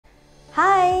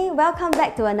welcome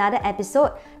back to another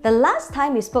episode. The last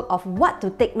time we spoke of what to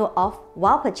take note of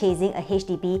while purchasing a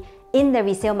HDB in the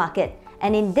resale market.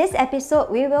 And in this episode,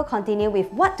 we will continue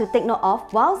with what to take note of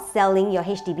while selling your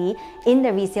HDB in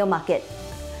the resale market.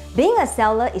 Being a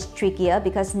seller is trickier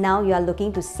because now you are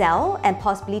looking to sell and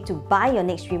possibly to buy your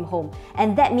next dream home.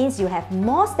 And that means you have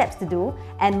more steps to do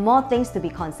and more things to be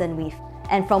concerned with.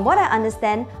 And from what I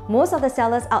understand, most of the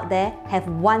sellers out there have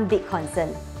one big concern.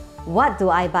 What do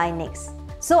I buy next?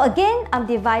 So again, I'm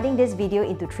dividing this video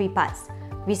into three parts: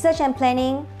 research and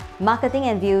planning, marketing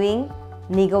and viewing,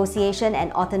 negotiation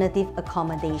and alternative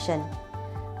accommodation.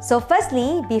 So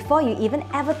firstly, before you even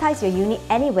advertise your unit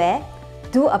anywhere,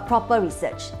 do a proper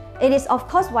research. It is of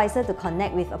course wiser to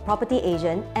connect with a property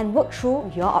agent and work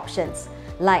through your options,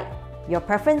 like your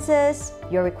preferences,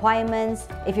 your requirements,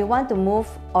 if you want to move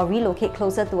or relocate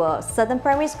closer to a certain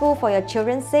primary school for your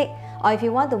children's sake, or if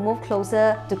you want to move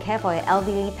closer to care for your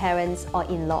elderly parents or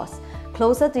in-laws,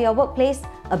 closer to your workplace,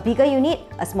 a bigger unit,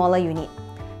 a smaller unit.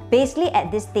 Basically,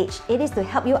 at this stage, it is to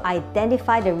help you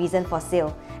identify the reason for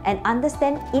sale and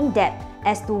understand in depth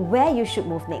as to where you should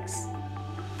move next.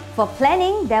 For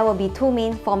planning, there will be two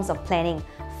main forms of planning: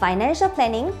 financial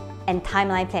planning and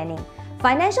timeline planning.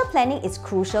 Financial planning is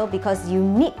crucial because you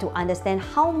need to understand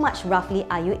how much roughly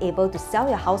are you able to sell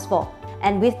your house for.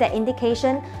 And with that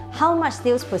indication, how much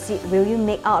sales proceed will you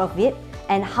make out of it,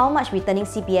 and how much returning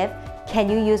CPF can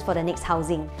you use for the next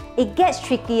housing. It gets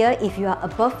trickier if you are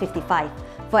above 55.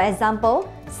 For example,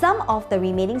 some of the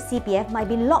remaining CPF might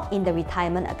be locked in the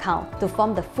retirement account to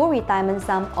form the full retirement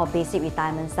sum or basic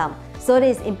retirement sum. So it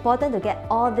is important to get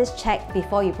all this checked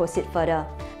before you proceed further.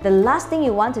 The last thing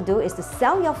you want to do is to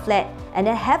sell your flat and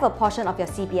then have a portion of your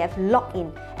CPF locked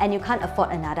in and you can't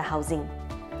afford another housing.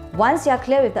 Once you are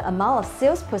clear with the amount of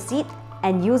sales proceed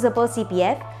and usable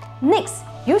CPF, next,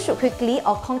 you should quickly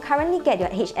or concurrently get your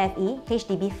HFE,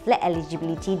 HDB flat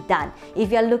eligibility done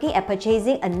if you are looking at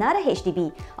purchasing another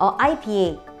HDB, or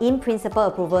IPA, in principle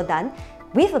approval done,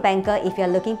 with a banker if you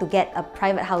are looking to get a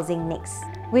private housing next.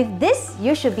 With this,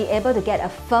 you should be able to get a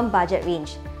firm budget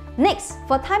range. Next,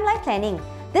 for timeline planning,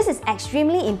 this is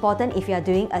extremely important if you are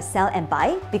doing a sell and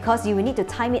buy because you will need to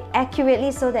time it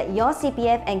accurately so that your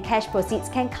CPF and cash proceeds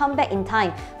can come back in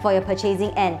time for your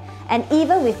purchasing end. And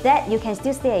even with that, you can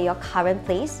still stay at your current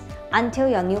place until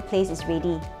your new place is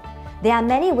ready. There are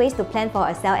many ways to plan for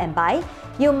a sell and buy.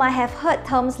 You might have heard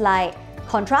terms like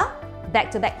contra,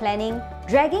 back-to-back planning,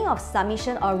 dragging of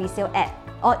submission or resale app,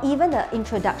 or even the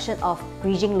introduction of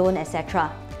bridging loan, etc.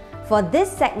 For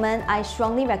this segment, I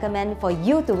strongly recommend for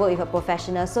you to work with a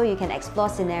professional so you can explore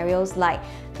scenarios like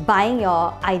buying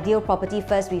your ideal property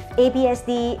first with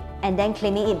ABSD and then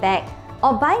claiming it back,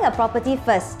 or buying a property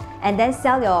first and then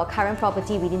sell your current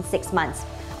property within 6 months,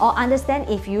 or understand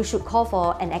if you should call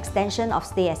for an extension of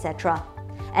stay, etc.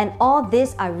 And all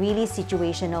these are really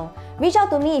situational. Reach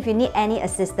out to me if you need any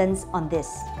assistance on this.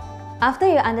 After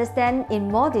you understand in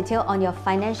more detail on your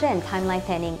financial and timeline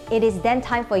planning, it is then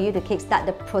time for you to kickstart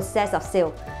the process of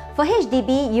sale. For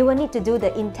HDB, you will need to do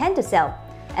the intent to sell.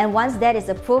 And once that is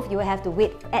approved, you will have to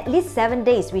wait at least 7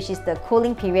 days, which is the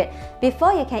cooling period,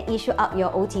 before you can issue out your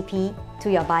OTP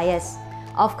to your buyers.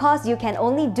 Of course, you can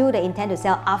only do the intent to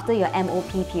sell after your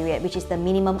MOP period, which is the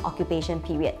minimum occupation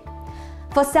period.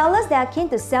 For sellers that are keen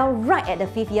to sell right at the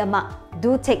 5th year mark,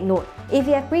 do take note. If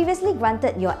you have previously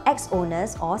granted your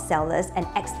ex-owners or sellers an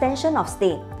extension of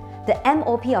stay, the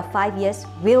MOP of 5 years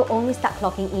will only start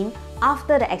clocking in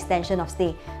after the extension of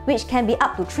stay, which can be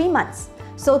up to 3 months.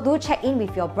 So do check in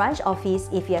with your branch office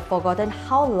if you have forgotten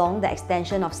how long the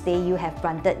extension of stay you have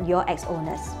granted your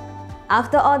ex-owners.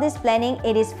 After all this planning,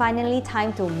 it is finally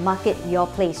time to market your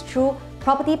place through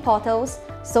property portals,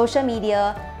 social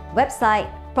media, website,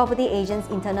 property agents'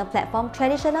 internal platform,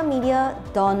 traditional media,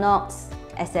 door knocks,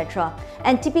 etc.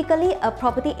 And typically, a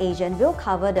property agent will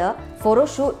cover the photo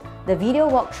shoot, the video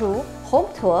walkthrough, home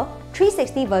tour,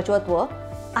 360 virtual tour,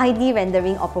 ID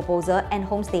rendering or proposal, and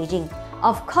home staging.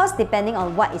 Of course, depending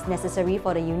on what is necessary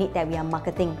for the unit that we are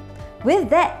marketing. With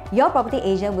that, your property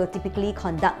agent will typically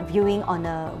conduct viewing on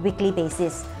a weekly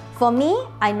basis. For me,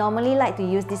 I normally like to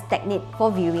use this technique for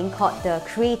viewing called the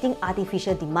creating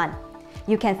artificial demand.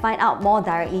 You can find out more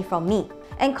directly from me.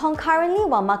 And concurrently,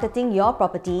 while marketing your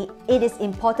property, it is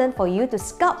important for you to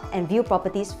scout and view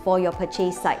properties for your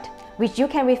purchase site, which you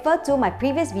can refer to my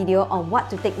previous video on what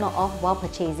to take note of while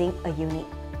purchasing a unit.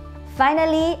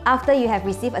 Finally, after you have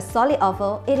received a solid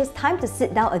offer, it is time to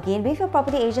sit down again with your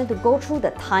property agent to go through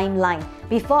the timeline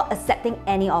before accepting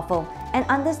any offer and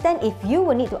understand if you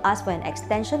will need to ask for an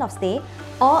extension of stay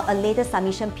or a later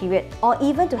submission period, or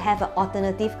even to have an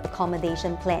alternative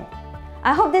accommodation plan.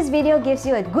 I hope this video gives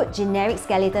you a good generic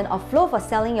skeleton of flow for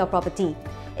selling your property.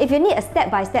 If you need a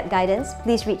step-by-step guidance,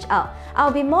 please reach out.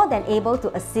 I'll be more than able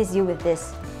to assist you with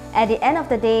this. At the end of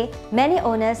the day, many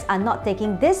owners are not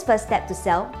taking this first step to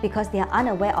sell because they are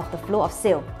unaware of the flow of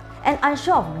sale and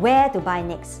unsure of where to buy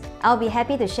next. I'll be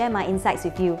happy to share my insights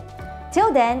with you.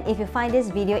 Till then, if you find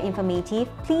this video informative,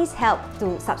 please help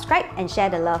to subscribe and share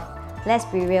the love. Let's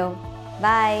be real.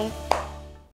 Bye!